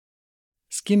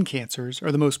Skin cancers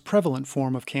are the most prevalent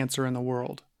form of cancer in the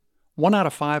world. 1 out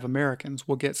of 5 Americans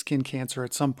will get skin cancer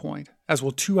at some point, as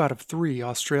will 2 out of 3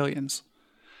 Australians.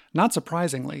 Not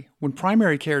surprisingly, when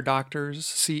primary care doctors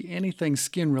see anything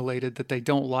skin related that they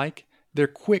don't like, they're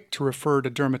quick to refer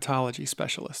to dermatology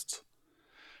specialists.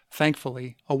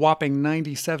 Thankfully, a whopping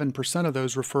 97% of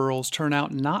those referrals turn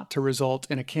out not to result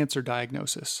in a cancer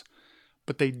diagnosis,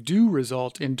 but they do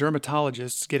result in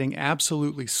dermatologists getting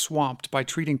absolutely swamped by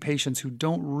treating patients who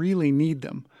don't really need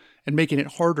them and making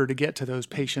it harder to get to those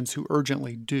patients who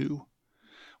urgently do.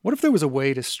 What if there was a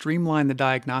way to streamline the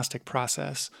diagnostic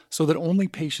process so that only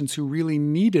patients who really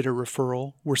needed a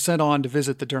referral were sent on to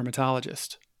visit the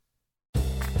dermatologist?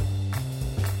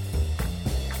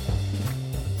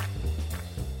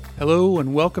 Hello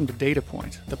and welcome to Data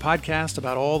Point, the podcast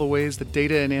about all the ways that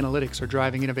data and analytics are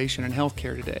driving innovation in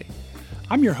healthcare today.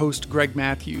 I'm your host, Greg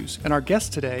Matthews, and our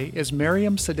guest today is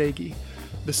Maryam Sadeghi,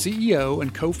 the CEO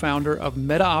and co-founder of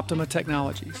MetaOptima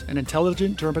Technologies, an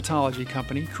intelligent dermatology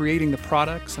company creating the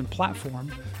products and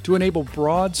platform to enable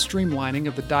broad streamlining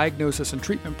of the diagnosis and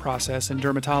treatment process in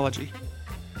dermatology.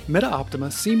 MetaOptima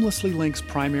seamlessly links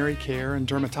primary care and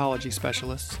dermatology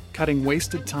specialists, cutting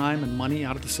wasted time and money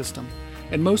out of the system,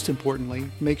 and most importantly,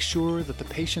 make sure that the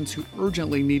patients who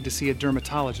urgently need to see a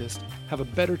dermatologist have a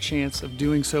better chance of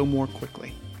doing so more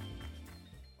quickly.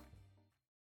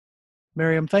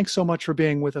 Maryam, thanks so much for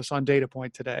being with us on Data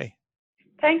Point today.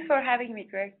 Thanks for having me,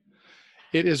 Greg.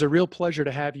 It is a real pleasure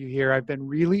to have you here. I've been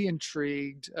really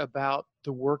intrigued about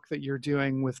the work that you're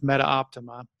doing with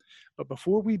MetaOptima. But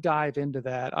before we dive into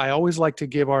that, I always like to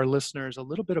give our listeners a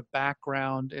little bit of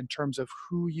background in terms of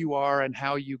who you are and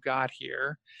how you got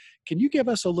here. Can you give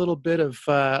us a little bit of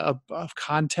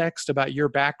context about your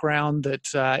background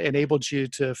that enabled you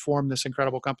to form this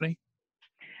incredible company?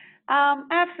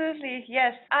 Absolutely,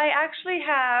 yes. I actually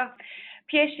have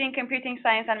PhD in computing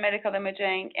science and medical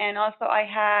imaging, and also I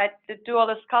had the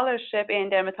dual scholarship in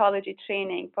dermatology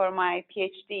training for my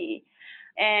PhD.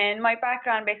 And my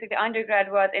background, basically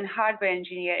undergrad, was in hardware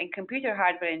engineering, computer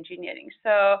hardware engineering.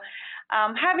 So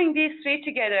having these three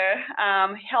together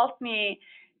helped me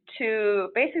to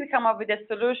basically come up with a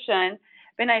solution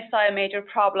when I saw a major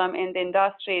problem in the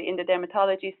industry, in the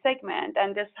dermatology segment.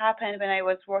 And this happened when I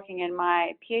was working in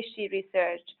my PhD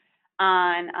research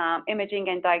on imaging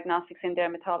and diagnostics in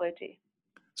dermatology.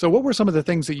 So what were some of the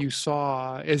things that you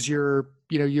saw as you're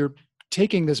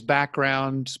taking this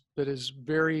background that is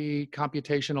very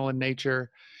computational in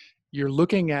nature? You're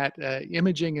looking at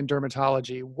imaging and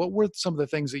dermatology. What were some of the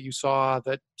things that you saw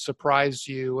that surprised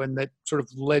you and that sort of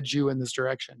led you in this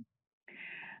direction?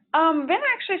 When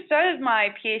I actually started my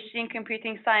PhD in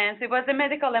computing science, it was a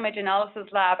medical image analysis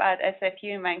lab at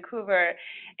SFU in Vancouver,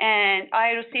 and I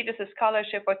received a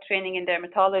scholarship for training in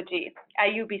dermatology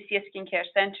at UBC Skincare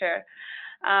Center,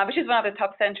 which is one of the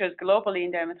top centers globally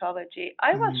in dermatology.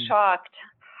 I was shocked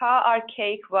how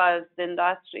archaic was the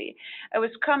industry. I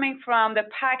was coming from the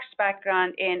PACS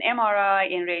background in MRI,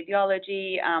 in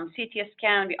radiology, CT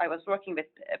scan. I was working with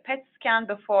PET scan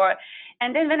before.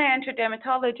 And then when I entered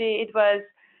dermatology, it was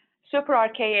super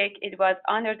archaic. It was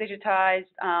under-digitized.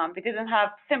 We didn't have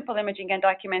simple imaging and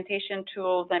documentation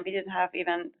tools, and we didn't have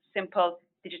even simple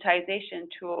digitization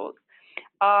tools.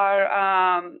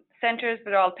 Our centers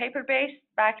were all paper-based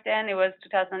back then. It was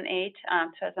 2008,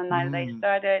 2009 I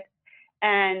started.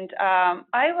 And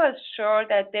I was sure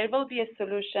that there will be a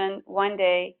solution one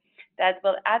day that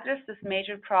will address this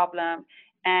major problem,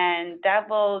 and that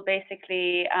will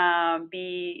basically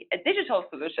be a digital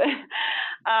solution.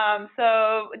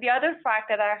 So the other fact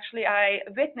that actually I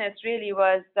witnessed really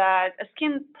was that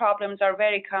skin problems are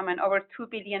very common. Over 2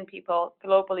 billion people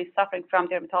globally suffering from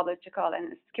dermatological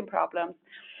and skin problems.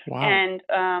 Wow. And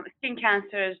skin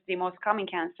cancer is the most common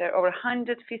cancer, over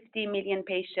 150 million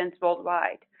patients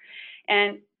worldwide.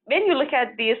 And when you look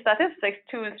at the statistics,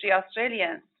 2 in 3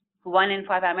 Australians, 1 in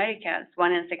 5 Americans,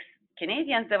 1 in 6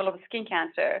 Canadians develop skin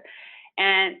cancer.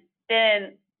 And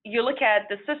then you look at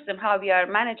the system, how we are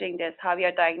managing this, how we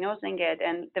are diagnosing it,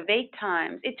 and the wait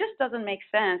times, it just doesn't make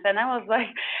sense. And I was like,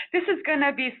 this is going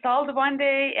to be solved one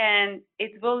day, and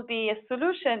it will be a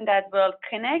solution that will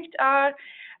connect our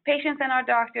patients and our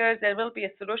doctors. There will be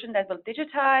a solution that will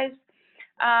digitize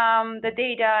the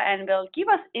data and will give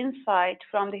us insight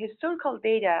from the historical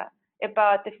data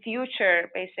about the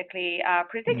future, basically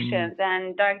predictions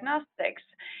and diagnostics.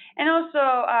 And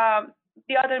also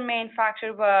the other main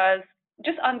factor was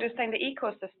just understanding the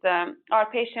ecosystem. Our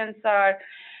patients are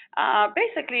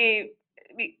basically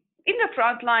in the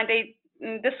front line. They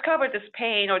discover this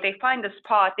pain or they find the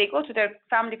spot, they go to their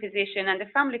family physician, and the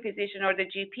family physician or the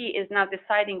GP is now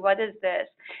deciding what is this.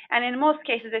 And in most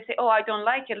cases, they say, oh, I don't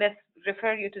like it, let's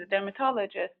refer you to the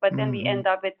dermatologist, but then we Hmm. end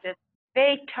up with this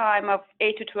wait time of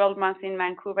 8 to 12 months in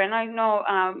Vancouver. And I know,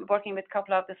 working with a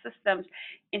couple of the systems,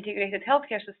 integrated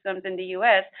healthcare systems in the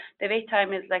US, the wait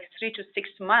time is like 3 to 6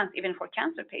 months, even for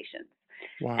cancer patients.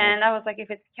 Wow. And I was like, if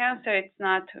it's cancer, it's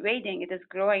not waiting, it is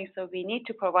growing. So we need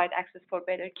to provide access for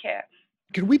better care.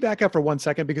 Could we back up for 1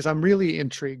 second? Because I'm really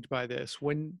intrigued by this.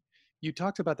 When you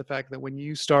talked about the fact that when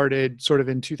you started sort of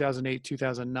in 2008,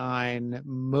 2009,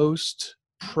 most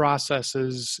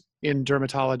processes in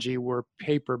dermatology were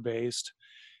paper based.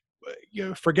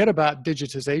 Forget about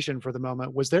digitization for the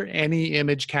moment. Was there any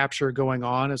image capture going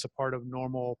on as a part of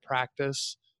normal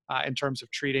practice in terms of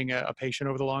treating a patient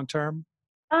over the long term?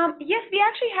 Yes, we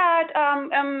actually had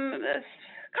a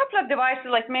couple of devices,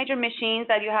 like major machines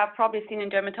that you have probably seen in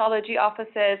dermatology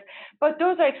offices, but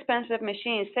those are expensive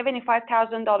machines,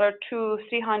 $75,000 to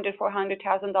 $300,000,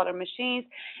 $400,000 machines,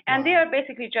 and they Wow. are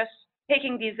basically just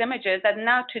taking these images that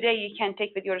now today you can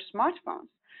take with your smartphones.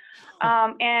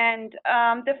 And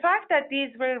the fact that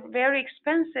these were very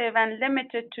expensive and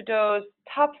limited to those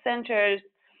top centers,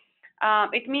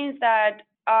 it means that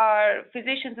our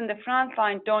physicians in the front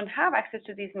line don't have access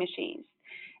to these machines.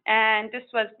 And this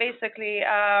was basically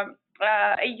a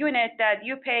unit that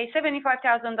you pay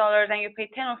 $75,000 and you pay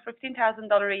 $10,000 or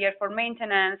 $15,000 a year for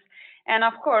maintenance. And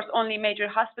of course, only major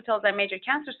hospitals and major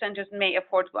cancer centers may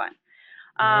afford one.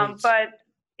 Right. But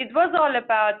it was all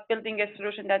about building a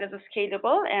solution that is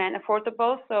scalable and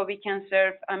affordable so we can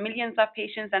serve millions of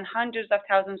patients and hundreds of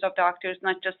thousands of doctors,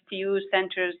 not just few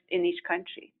centers in each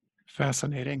country.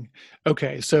 Fascinating.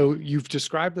 Okay, so you've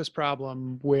described this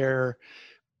problem where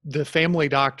the family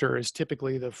doctor is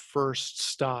typically the first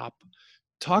stop.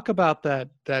 Talk about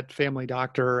that family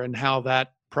doctor and how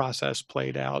that process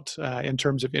played out in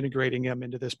terms of integrating him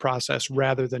into this process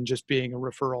rather than just being a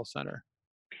referral center.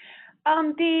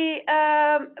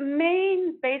 The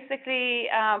main basically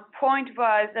point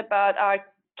was about our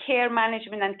care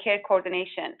management and care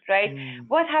coordination, right? Mm,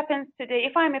 What happens today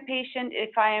if I'm a patient,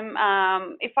 if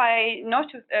I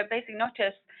notice, basically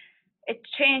notice a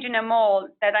change in a mole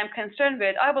that I'm concerned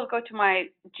with, I will go to my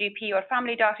GP or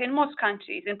family doctor in most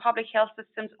countries, in public health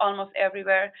systems almost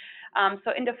everywhere.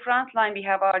 So in the front line, we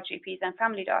have our GPs and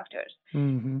family doctors.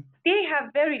 mhm. They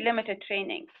have very limited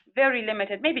training, very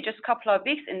limited, maybe just a couple of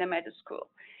weeks in the med school.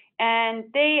 And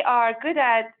they are good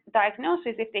at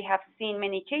diagnosis if they have seen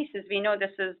many cases. We know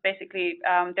this is basically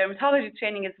dermatology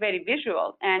training is very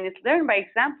visual and it's learned by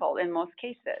example in most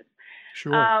cases.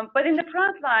 Sure. But in the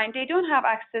front line, they don't have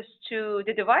access to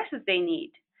the devices they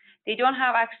need. They don't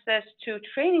have access to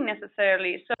training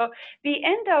necessarily. So we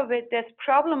end up with this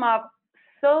problem of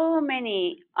so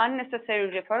many unnecessary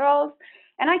referrals.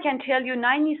 And I can tell you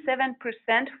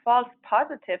 97% false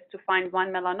positives to find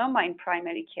one melanoma in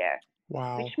primary care,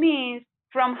 which Wow. means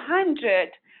from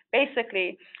 100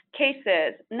 basically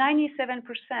cases,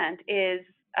 97% is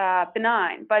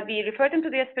benign, but we refer them to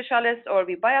the specialist or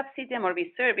we biopsy them or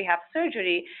we have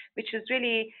surgery, which is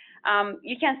really,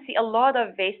 you can see a lot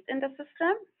of waste in the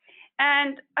system.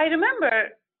 And I remember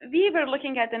we were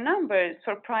looking at the numbers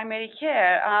for primary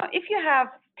care. If you have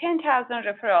 10,000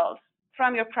 referrals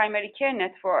from your primary care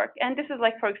network, and this is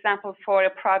like, for example, for a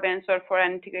province or for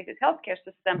an integrated healthcare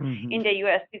system Mhm. in the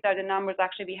US, these are the numbers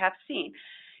actually we have seen.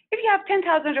 If you have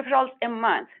 10,000 referrals a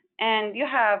month and you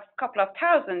have a couple of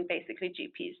thousand basically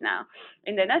GPs now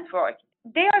in the network,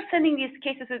 they are sending these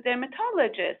cases to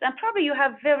dermatologists, and probably you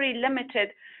have very limited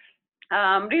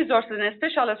resources in a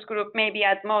specialist group, maybe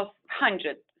at most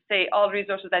 100, say all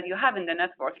resources that you have in the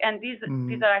network. And these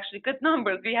Mhm. are actually good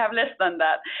numbers. We have less than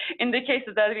that in the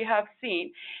cases that we have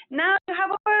seen. Now you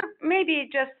have over maybe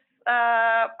just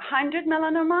 100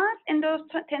 melanomas in those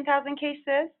 10,000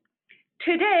 cases.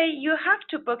 Today, you have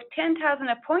to book 10,000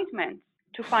 appointments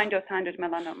to find those 100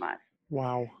 melanomas.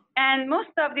 Wow. And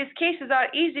most of these cases are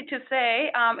easy to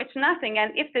say it's nothing. And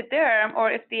if the derm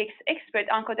or if the expert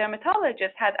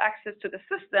oncodermatologist had access to the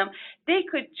system, they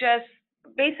could just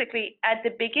basically at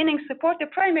the beginning support the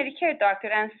primary care doctor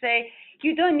and say,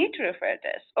 you don't need to refer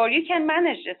this, or you can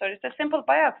manage this, or it's a simple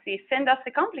biopsy, send us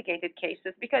the complicated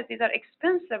cases because these are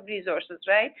expensive resources,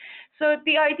 right? So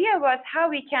the idea was how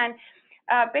we can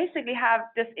basically have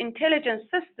this intelligent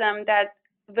system that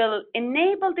will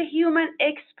enable the human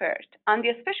expert on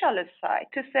the specialist side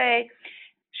to say,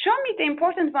 show me the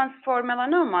important ones for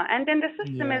melanoma. And then the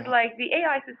system is Yeah. like the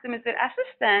AI system is their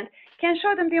assistant, can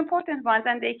show them the important ones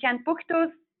and they can book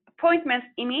those appointments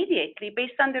immediately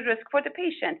based on the risk for the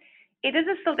patient. It is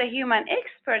still the human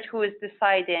expert who is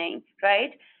deciding,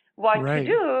 right, what to Right.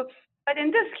 do. But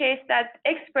in this case, that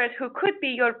expert who could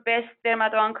be your best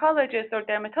dermato-oncologist or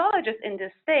dermatologist in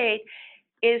the state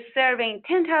is serving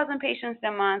 10,000 patients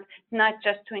a month, not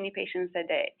just 20 patients a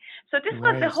day. So this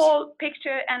was the Right. whole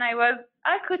picture, and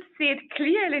I could see it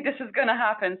clearly. This is going to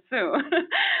happen soon.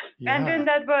 And then Yeah.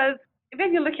 that was,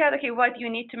 when you look at, okay, what do you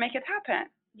need to make it happen?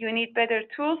 You need better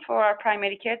tools for our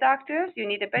primary care doctors. You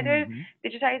need a better Hmm.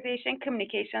 digitization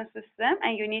communication system,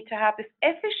 and you need to have this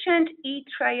efficient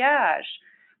e-triage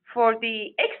for the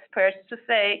experts to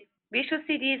say, we should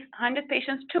see these 100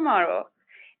 patients tomorrow,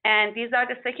 and these are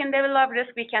the second level of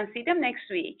risk. We can see them next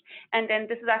week. And then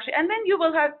this is actually, and then you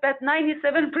will have that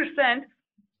 97%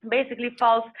 basically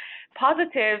false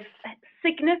positives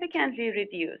significantly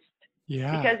reduced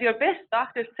Yeah. because your best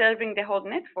doctor is serving the whole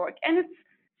network. And it's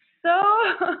so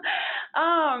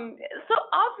so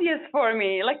obvious for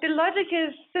me. Like the logic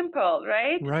is simple,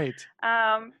 right? Right.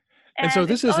 Um, And so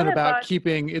and it's all about,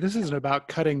 this isn't about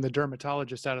cutting the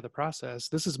dermatologist out of the process.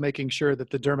 This is making sure that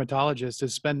the dermatologist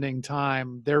is spending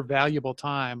time, their valuable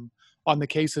time, on the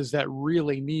cases that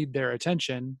really need their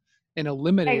attention and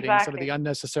eliminating some of the exactly.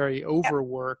 unnecessary Yep.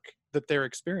 overwork that they're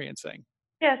experiencing.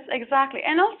 Yes, exactly.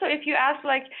 And also, if you ask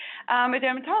like a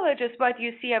dermatologist what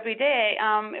you see every day,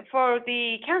 for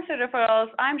the cancer referrals,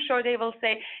 I'm sure they will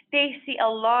say they see a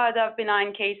lot of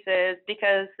benign cases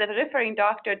because the referring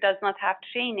doctor does not have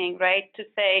training, right, to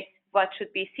say what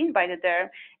should be seen by the derm.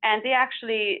 And they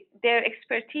actually, their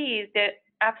expertise, they're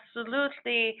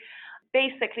absolutely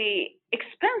basically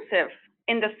expensive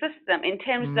in the system in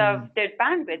terms of Mm, their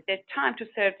bandwidth, their time to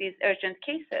serve these urgent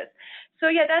cases. So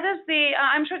yeah, that is the,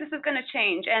 I'm sure this is going to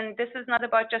change. And this is not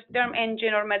about just Derm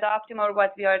Engine or MedOptima or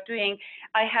what we are doing.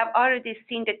 I have already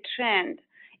seen the trend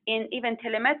in even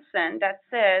telemedicine that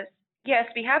says, yes,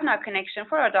 we have now connection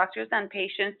for our doctors and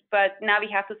patients, but now we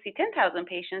have to see 10,000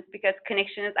 patients because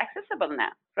connection is accessible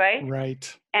now, right? right.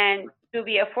 And do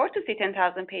we afford to see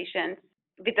 10,000 patients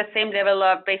with the same level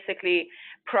of basically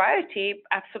priority?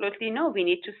 Absolutely no. We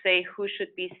need to say who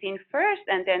should be seen first,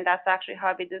 and then that's actually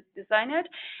how we design it.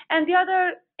 And the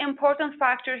other important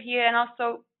factor here, and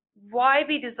also why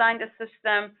we designed the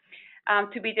system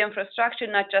to be the infrastructure,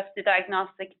 not just the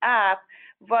diagnostic app,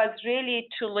 was really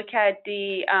to look at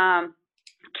the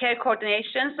care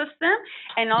coordination system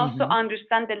and also Hmm.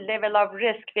 understand the level of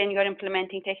risk when you're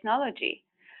implementing technology.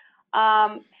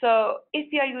 So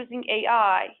if you are using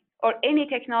AI or any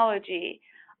technology,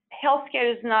 healthcare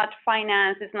is not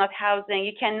finance, it's not housing.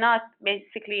 You cannot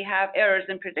basically have errors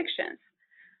in predictions.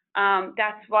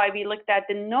 That's why we looked at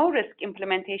the no-risk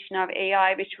implementation of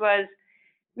AI, which was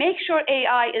make sure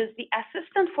AI is the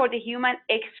assistant for the human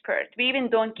expert. We even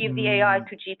don't give the AI Mm,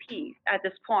 to GPs at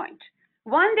this point.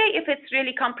 One day, if it's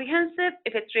really comprehensive,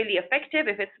 if it's really effective,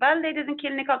 if it's validated in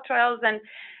clinical trials and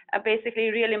basically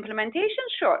real implementation,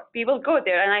 sure, we will go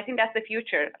there. And I think that's the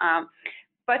future.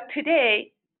 But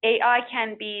today, AI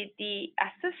can be the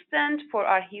assistant for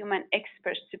our human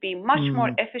experts to be much more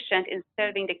mm. efficient in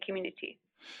serving the community.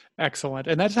 Excellent.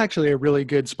 And that's actually a really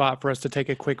good spot for us to take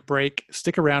a quick break.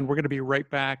 Stick around. We're going to be right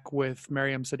back with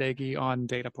Mariam Sadeghi on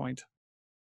Data Point.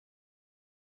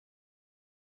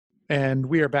 And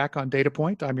we are back on Data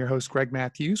Point. I'm your host, Greg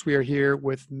Matthews. We are here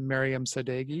with Mariam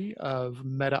Sadeghi of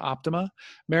MedOptima.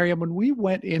 Mariam, when we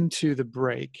went into the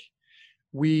break,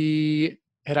 we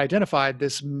had identified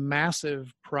this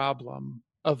massive problem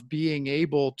of being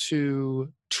able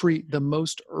to treat the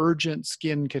most urgent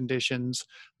skin conditions,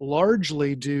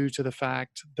 largely due to the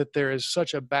fact that there is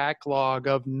such a backlog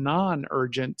of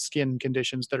non-urgent skin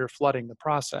conditions that are flooding the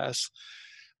process.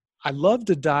 I'd love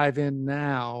to dive in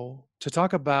now to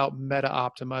talk about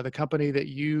MedOptima, the company that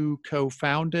you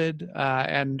co-founded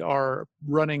and are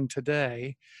running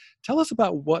today. Tell us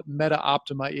about what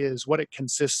MedOptima is, what it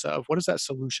consists of. What does that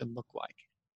solution look like?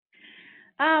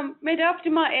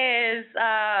 MedOptima is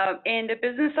in the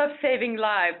business of saving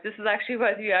lives. This is actually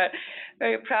what we are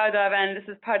very proud of, and this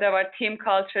is part of our team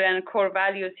culture and core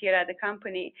values here at the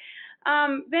company.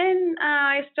 When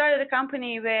I started the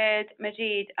company with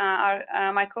Majid,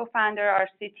 my co-founder, our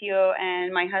CTO,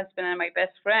 and my husband and my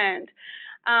best friend,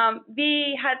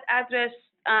 we had addressed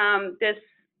this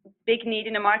big need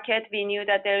in the market. We knew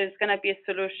that there is going to be a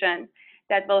solution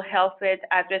that will help with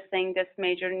addressing this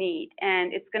major need.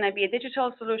 And it's going to be a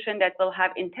digital solution that will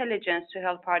have intelligence to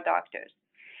help our doctors.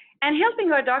 And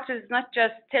helping our doctors is not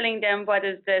just telling them what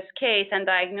is this case and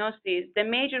diagnoses. The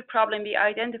major problem we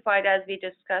identified, as we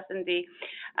discussed in the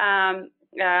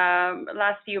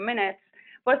last few minutes,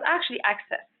 was actually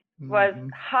access, was Hmm.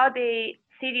 how they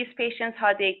see these patients,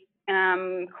 how they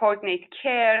coordinate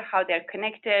care, how they're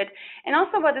connected, and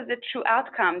also what is the true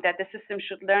outcome that the system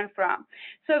should learn from.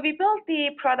 So we built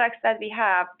the products that we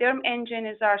have. Derm Engine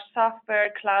is our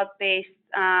software cloud-based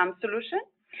solution.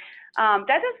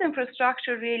 That is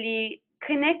infrastructure really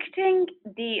connecting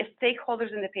the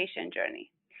stakeholders in the patient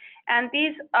journey. And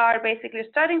these are basically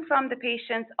starting from the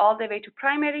patients all the way to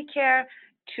primary care,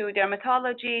 to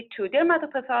dermatology, to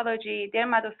dermatopathology,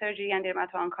 dermatosurgery, and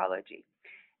dermato-oncology.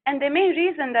 And the main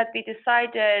reason that we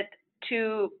decided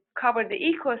to cover the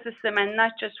ecosystem and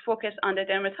not just focus on the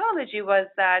dermatology was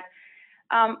that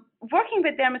working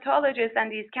with dermatologists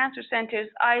and these cancer centers,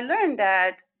 I learned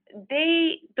that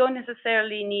they don't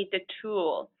necessarily need the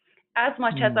tool as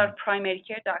much as our primary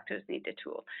care doctors need the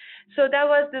tool. So that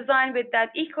was designed with that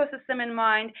ecosystem in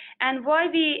mind. And why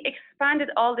we expanded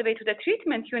all the way to the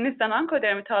treatment units and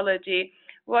oncodermatology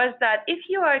was that if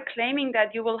you are claiming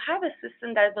that you will have a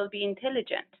system that will be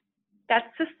intelligent,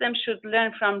 that system should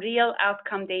learn from real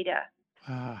outcome data,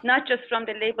 not just from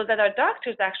the labels that our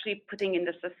doctors actually putting in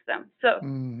the system. So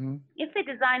if we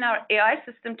design our AI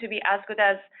system to be as good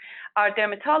as our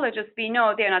dermatologists, we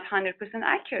know they're not 100%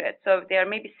 accurate. So they're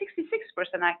maybe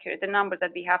 66% accurate, the numbers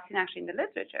that we have seen actually in the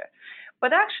literature.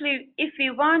 But actually, if we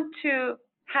want to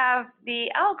have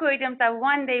the algorithms that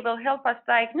one day will help us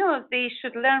diagnose, they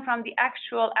should learn from the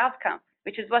actual outcome,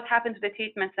 which is what happened to the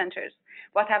treatment centers,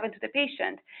 what happened to the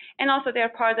patient. And also they're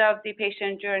part of the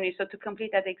patient journey, so to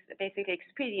complete that basic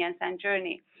experience and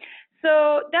journey.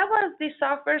 So that was the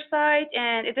software side,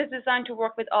 and it is designed to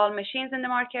work with all machines in the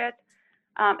market.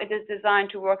 It is designed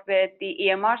to work with the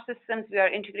EMR systems. We are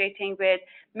integrating with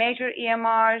major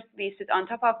EMRs. We sit on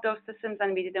top of those systems,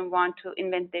 and we didn't want to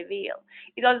invent the wheel.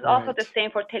 It is also the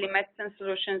same for telemedicine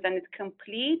solutions, and it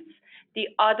completes the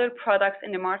other products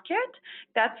in the market.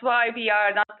 That's why we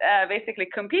are not basically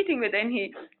competing with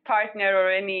any partner or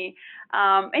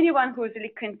anyone who is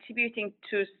really contributing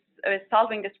to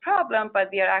solving this problem, but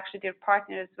we are actually their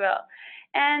partner as well.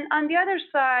 And on the other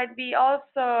side, we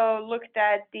also looked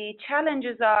at the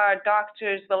challenges our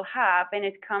doctors will have when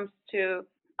it comes to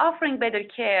offering better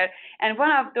care. And one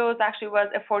of those actually was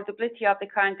affordability of the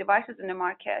current devices in the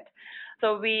market.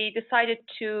 So we decided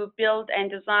to build and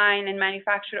design and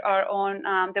manufacture our own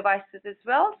devices as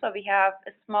well. So we have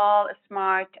a small,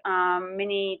 smart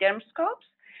mini dermoscopes.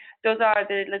 Those are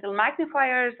the little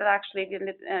magnifiers that actually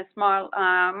the small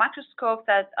microscopes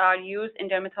that are used in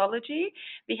dermatology.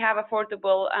 We have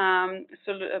affordable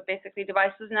basically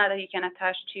devices now that you can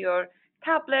attach to your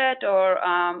tablet or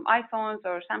iPhones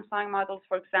or Samsung models,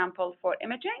 for example, for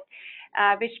imaging,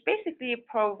 which basically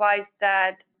provides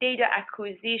that data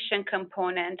acquisition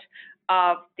component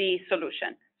of the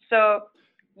solution. So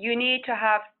you need to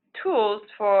have tools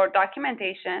for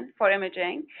documentation, for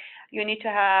imaging. You need to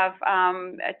have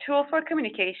a tool for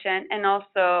communication, and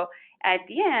also at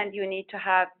the end, you need to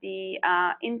have the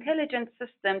intelligent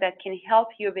system that can help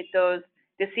you with those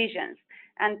decisions.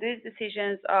 And these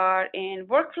decisions are in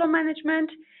workflow management,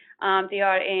 they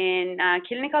are in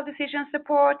clinical decision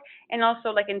support, and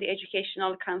also like in the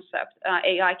educational concept,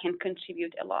 AI can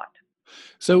contribute a lot.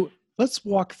 So let's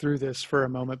walk through this for a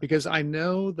moment, because I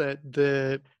know that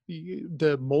the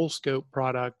Molescope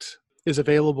product is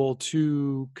available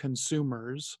to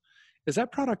consumers. Is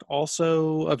that product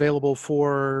also available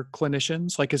for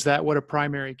clinicians? Like, is that what a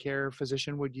primary care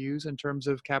physician would use in terms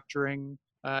of capturing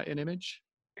an image?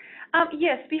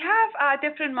 Yes, we have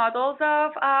different models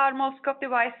of our Molescope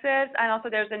devices, and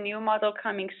also there's a new model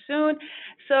coming soon.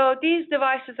 So these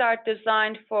devices are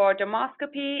designed for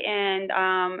dermoscopy, and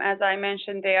as I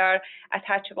mentioned, they are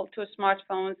attachable to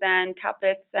smartphones and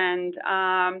tablets and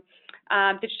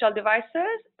digital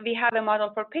devices. We have a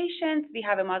model for patients, we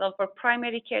have a model for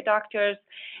primary care doctors,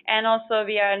 and also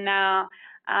we are now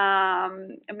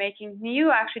making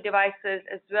new actually devices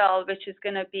as well, which is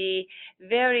going to be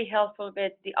very helpful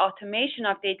with the automation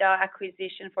of data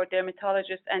acquisition for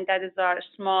dermatologists, and that is our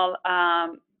small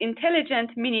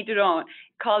intelligent mini drone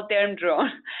called Derm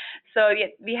Drone. So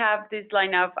yes, we have this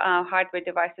line of hardware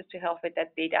devices to help with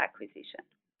that data acquisition.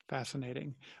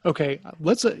 Fascinating. Okay,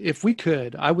 let's, if we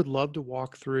could, I would love to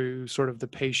walk through sort of the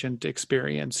patient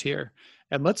experience here.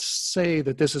 And let's say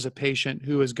that this is a patient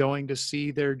who is going to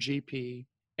see their GP,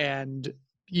 and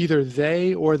either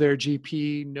they or their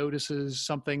GP notices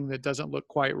something that doesn't look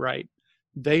quite right.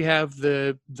 They have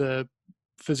the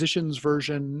physician's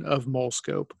version of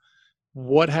Molescope.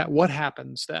 What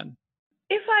happens then?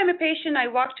 If I'm a patient, I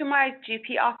walk to my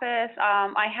GP office.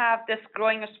 I have this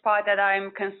growing spot that I'm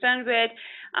concerned with.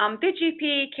 The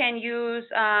GP can use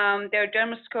their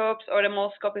dermoscopes or the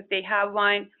Molescope if they have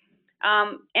one.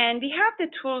 And we have the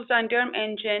tools on Derm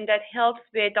Engine that helps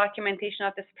with documentation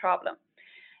of this problem.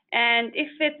 And if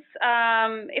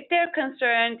they're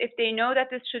concerned, if they know that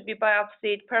this should be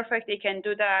biopsied, perfect, they can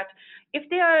do that. If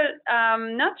they are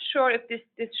not sure if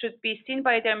this should be seen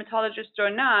by a dermatologist or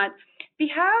not,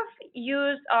 We have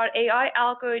used our AI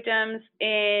algorithms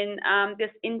in this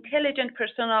intelligent,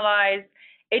 personalized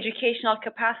educational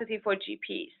capacity for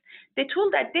GPs. The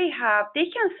tool that they have, they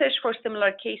can search for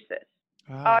similar cases.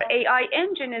 Our Ah. AI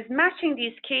engine is matching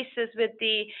these cases with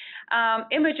the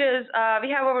images. We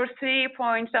have over 3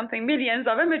 point something millions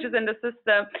of images in the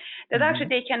system that actually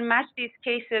Hmm. they can match these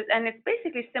cases, and it's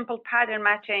basically simple pattern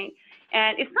matching.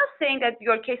 And it's not saying that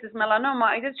your case is melanoma.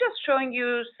 It is just showing you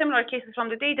similar cases from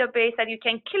the database that you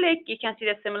can click, you can see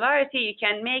the similarity, you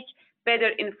can make better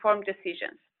informed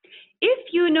decisions. If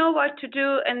you know what to do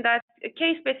in that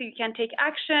case, basically you can take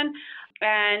action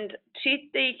and treat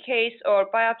the case or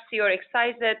biopsy or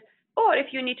excise it, or if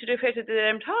you need to refer to the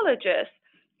dermatologist,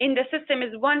 in the system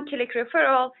is one-click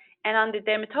referral, and on the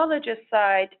dermatologist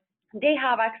side, they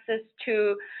have access to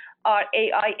our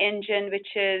AI engine,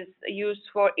 which is used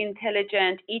for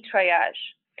intelligent e-triage.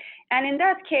 And in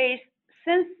that case,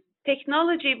 since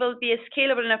technology will be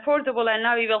scalable and affordable, and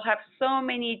now we will have so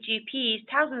many GPs,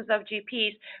 thousands of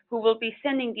GPs, who will be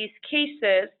sending these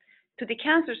cases to the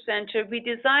cancer center, we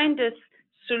designed this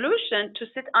solution to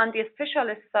sit on the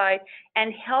specialist side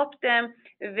and help them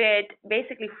with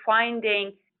basically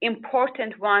finding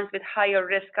important ones with higher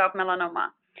risk of melanoma,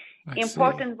 I see.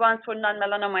 important ones for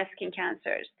non-melanoma skin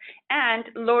cancers. And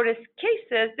low risk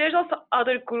cases, there's also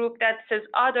other group that says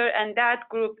other, and that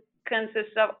group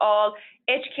consists of all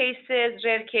edge cases,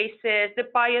 rare cases, the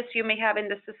bias you may have in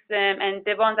the system, and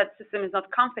the ones that the system is not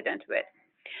confident with.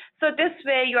 So this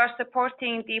way you are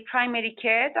supporting the primary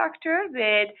care doctor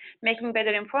with making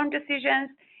better informed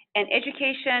decisions, and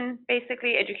education,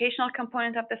 basically educational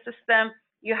component of the system.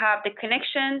 You have the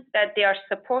connection that they are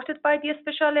supported by the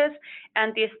specialist,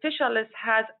 and the specialist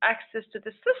has access to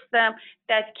the system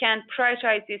that can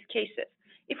prioritize these cases.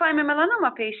 If I'm a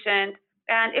melanoma patient,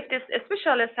 and if this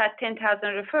specialist had 10,000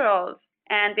 referrals,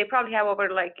 and they probably have over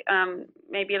like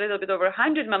maybe a little bit over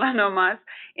 100 melanomas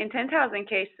in 10,000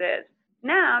 cases,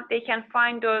 now they can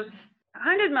find those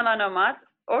 100 melanomas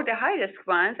or the high risk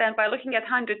ones, and by looking at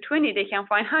 120, they can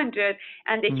find 100,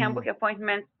 and they can book Mm.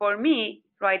 appointments for me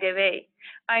right away.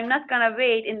 I'm not going to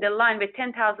wait in the line with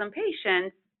 10,000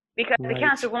 patients because the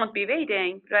cancer Right. won't be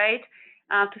waiting, right,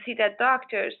 to see that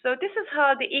doctor. So this is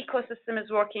how the ecosystem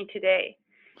is working today.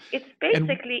 It's And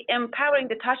basically empowering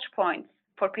the touch points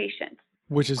for patients.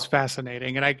 which is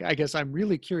fascinating. And I guess I'm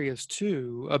really curious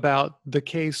too about the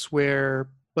case where,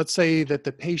 let's say that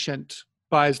the patient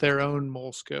buys their own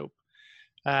Molescope,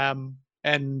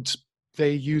 and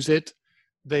they use it.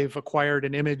 They've acquired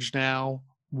an image now.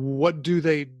 What do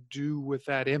they do with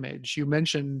that image? You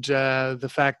mentioned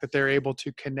the fact that they're able to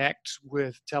connect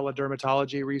with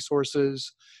teledermatology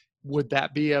resources. Would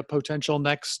that be a potential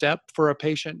next step for a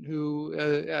patient who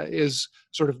is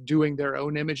sort of doing their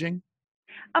own imaging?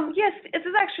 Yes, this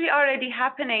is actually already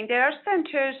happening. There are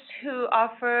centers who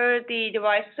offer the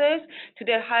devices to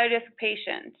their high-risk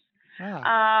patients.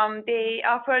 Ah, They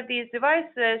offer these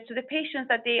devices to the patients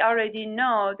that they already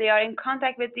know. They are in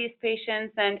contact with these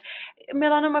patients, and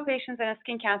melanoma patients and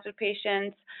skin cancer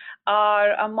patients are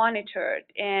monitored.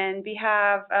 And we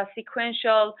have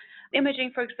sequential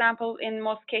imaging, for example, in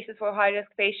most cases for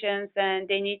high-risk patients, and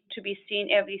they need to be seen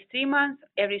every 3 months,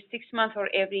 every 6 months, or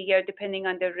every year, depending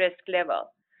on the risk level.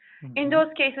 In mhm.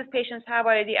 those cases, patients have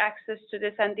already access to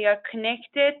this, and they are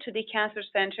connected to the cancer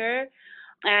center,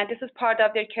 and this is part of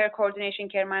their care coordination,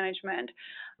 care management.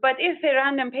 But if a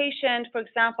random patient, for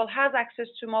example, has access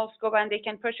to Molescope and they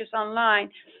can purchase online,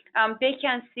 they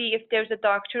can see if there's a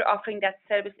doctor offering that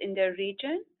service in their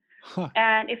region. Huh.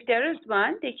 And if there is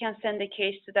one, they can send the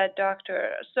case to that doctor.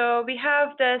 So we have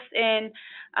this in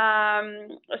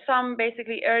some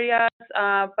basically areas,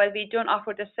 but we don't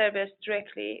offer the service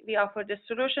directly. We offer the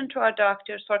solution to our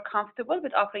doctors who are comfortable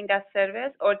with offering that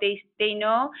service, or they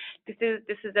know this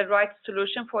is the right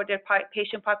solution for their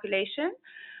patient population.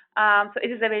 So it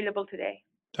is available today.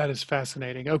 That is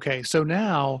fascinating. Okay, so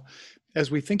now as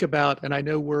we think about, and I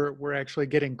know we're actually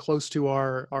getting close to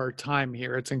our time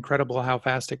here. It's incredible how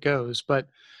fast it goes, but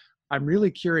I'm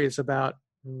really curious about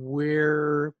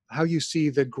where how you see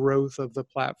the growth of the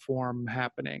platform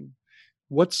happening.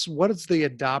 What has the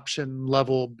adoption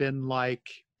level been like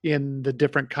in the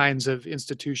different kinds of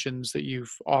institutions that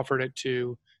you've offered it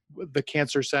to, the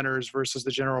cancer centers versus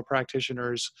the general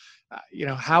practitioners?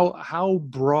 How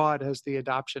broad has the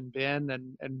adoption been,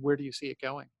 and where do you see it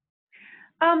going?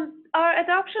 Our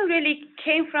adoption really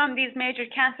came from these major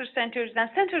cancer centers and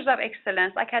centers of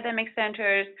excellence, academic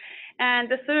centers, and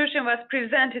the solution was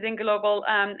presented in global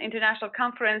international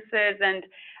conferences, and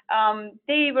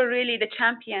they were really the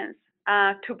champions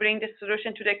to bring the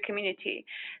solution to the community.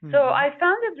 So I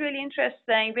found it really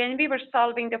interesting when we were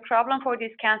solving the problem for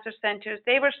these cancer centers,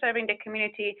 they were serving the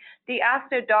community. They asked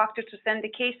their doctor to send the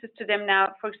cases to them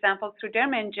now, for example, through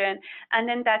DermEngine, and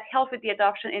then that helped with the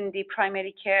adoption in the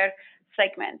primary care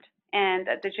segment and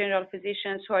the general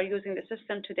physicians who are using the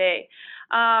system today.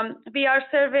 We are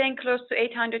serving close to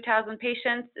 800,000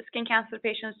 patients, skin cancer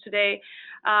patients today.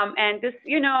 And this,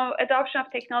 adoption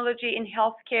of technology in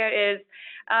healthcare is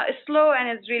slow and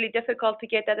it's really difficult to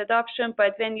get that adoption.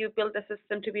 But when you build a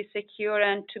system to be secure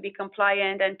and to be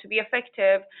compliant and to be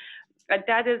effective,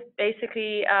 that is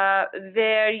basically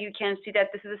where you can see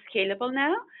that this is scalable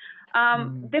now.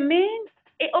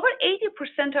 Over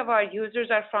 80% of our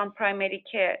users are from primary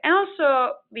care. And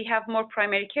also, we have more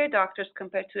primary care doctors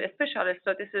compared to specialists.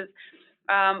 So this is,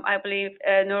 I believe,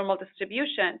 a normal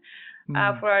distribution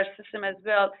for our system as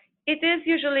well. It is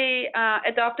usually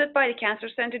adopted by the cancer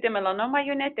center, the melanoma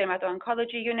unit, the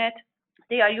dermato-oncology unit.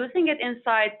 They are using it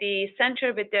inside the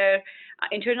center with their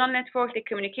internal network, the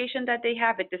communication that they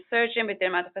have with the surgeon, with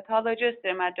dermatopathologist,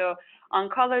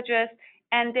 dermato-oncologist.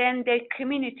 And then the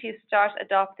community starts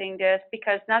adopting this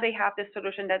because now they have this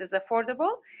solution that is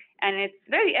affordable and it's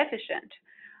very efficient.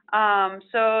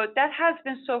 So that has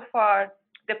been so far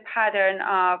the pattern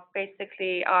of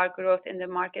basically our growth in the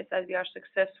markets as we are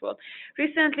successful.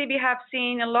 Recently, we have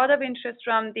seen a lot of interest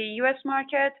from the US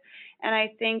market. And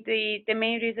I think the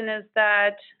main reason is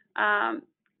that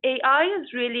AI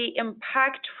is really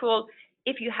impactful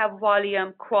if you have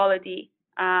volume, quality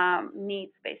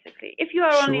needs, basically. If you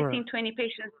are only seeing 20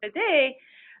 patients a day,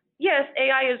 yes,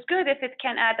 AI is good if it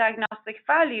can add diagnostic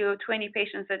value. 20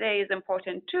 patients a day is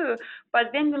important too.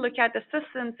 But when you look at the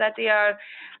systems that they are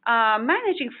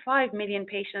managing 5 million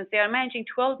patients, they are managing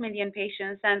 12 million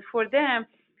patients. And for them,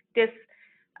 this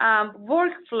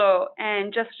workflow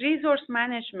and just resource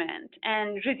management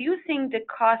and reducing the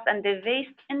cost and the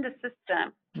waste in the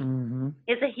system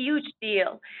is a huge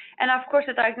deal. And of course,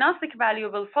 the diagnostic value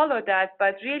will follow that,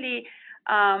 but really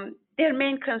their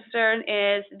main concern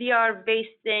is we are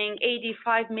wasting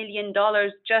 $85 million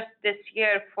just this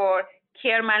year for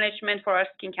care management for our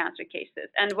skin cancer cases.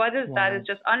 And what is that? It's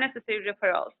just unnecessary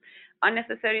referrals,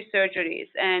 unnecessary surgeries,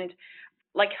 and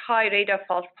like high rate of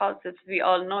false positives. We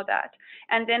all know that.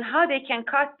 And then how they can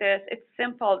cut this, it's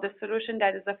simple. The solution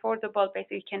that is affordable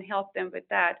basically can help them with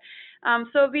that.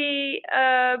 So we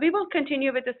will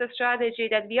continue with this strategy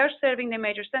that we are serving the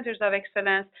major centers of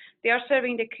excellence. They are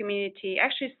serving the community,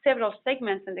 actually several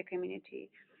segments in the community.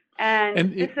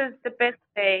 And this is the best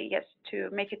way, yes, to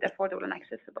make it affordable and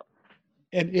accessible.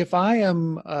 And if I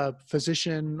am a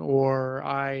physician or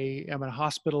I am a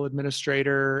hospital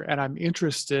administrator and I'm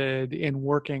interested in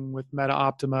working with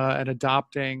MetaOptima and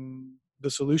adopting the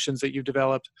solutions that you've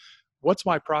developed, what's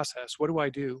my process? What do I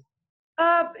do?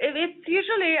 It's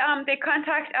usually they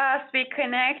contact us, we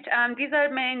connect. These are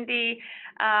mainly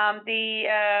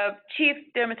the chief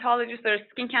dermatologists or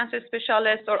skin cancer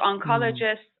specialists or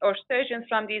oncologists or surgeons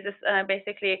from these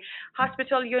basically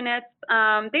hospital units.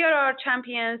 They are our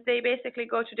champions. They basically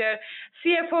go to their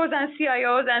CFOs and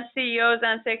CIOs and CEOs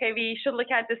and say, okay, we should look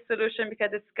at this solution because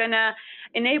it's going to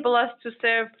enable us to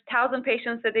serve 1,000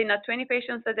 patients a day, not 20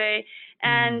 patients a day.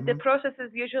 And the process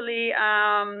is usually,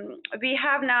 we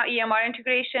have now EMR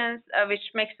integrations, which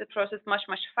makes the process much,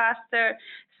 much faster.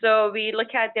 So we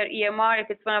look at their EMR, if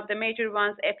it's one of the major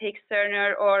ones, Epic,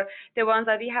 Cerner, or the ones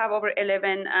that we have over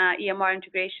 11 EMR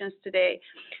integrations today.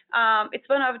 It's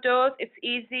one of those, it's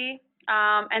easy.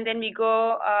 And then we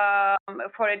go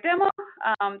for a demo.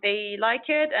 They like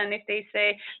it. And if they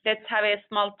say, let's have a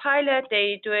small pilot,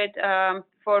 they do it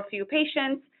for a few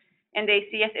patients. And they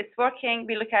see, yes, it's working.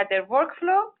 We look at their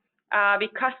workflow. We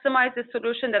customize the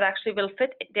solution that actually will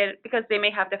fit there because they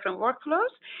may have different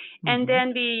workflows. And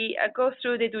then we go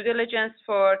through the due diligence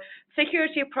for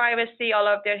security, privacy, all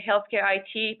of their healthcare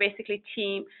IT, basically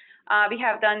team. We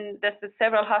have done this with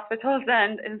several hospitals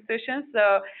and institutions,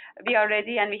 so we are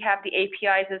ready, and we have the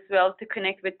APIs as well to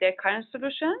connect with their current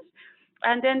solutions.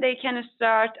 And then they can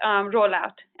start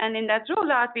rollout. And in that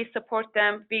rollout, we support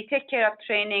them. We take care of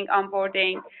training,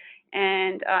 onboarding,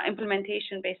 and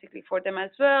implementation basically for them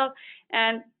as well.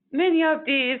 And many of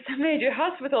these major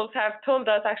hospitals have told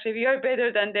us actually we are better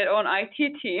than their own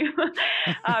IT team,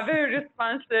 very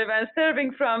responsive and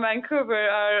serving from Vancouver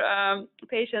our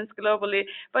patients globally.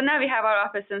 But now we have our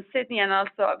office in Sydney, and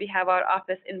also we have our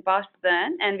office in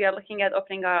Boston, and we are looking at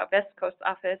opening our West Coast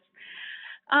office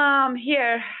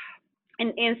here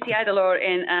in Seattle or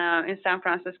in San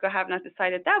Francisco. I have not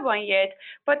decided that one yet,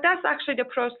 but that's actually the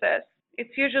process.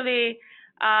 It's usually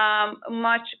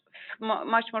much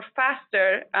more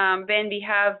faster when we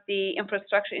have the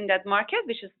infrastructure in that market,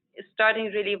 which is starting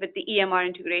really with the EMR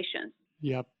integrations.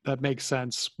 Yep, that makes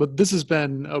sense. But this has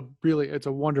been it's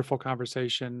a wonderful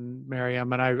conversation,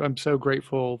 Maryam, and I'm so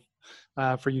grateful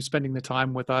for you spending the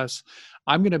time with us.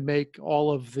 I'm going to make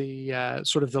all of the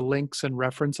sort of the links and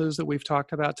references that we've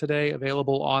talked about today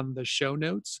available on the show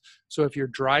notes. So if you're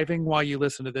driving while you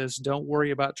listen to this, don't worry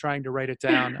about trying to write it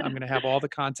down. I'm going to have all the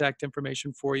contact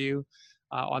information for you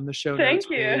on the show notes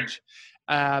page.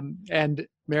 And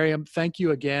Maryam, thank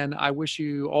you again. I wish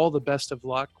you all the best of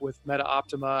luck with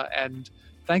MetaOptima, and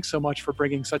thanks so much for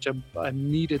bringing such a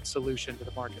needed solution to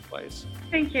the marketplace.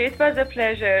 Thank you. It was a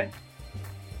pleasure.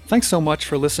 Thanks so much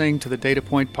for listening to the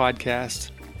DataPoint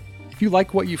podcast. If you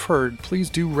like what you've heard, please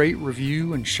do rate,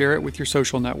 review, and share it with your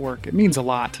social network. It means a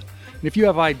lot. And if you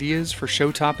have ideas for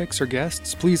show topics or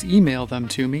guests, please email them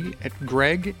to me at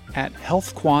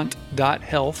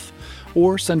greg@healthquant.health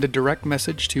or send a direct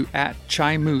message to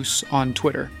 @ChiMoose on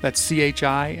Twitter. That's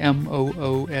CHIMOOSE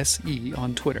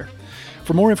on Twitter.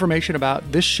 For more information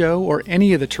about this show or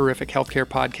any of the terrific healthcare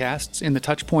podcasts in the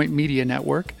Touchpoint Media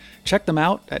Network, check them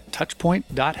out at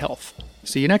touchpoint.health.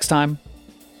 See you next time.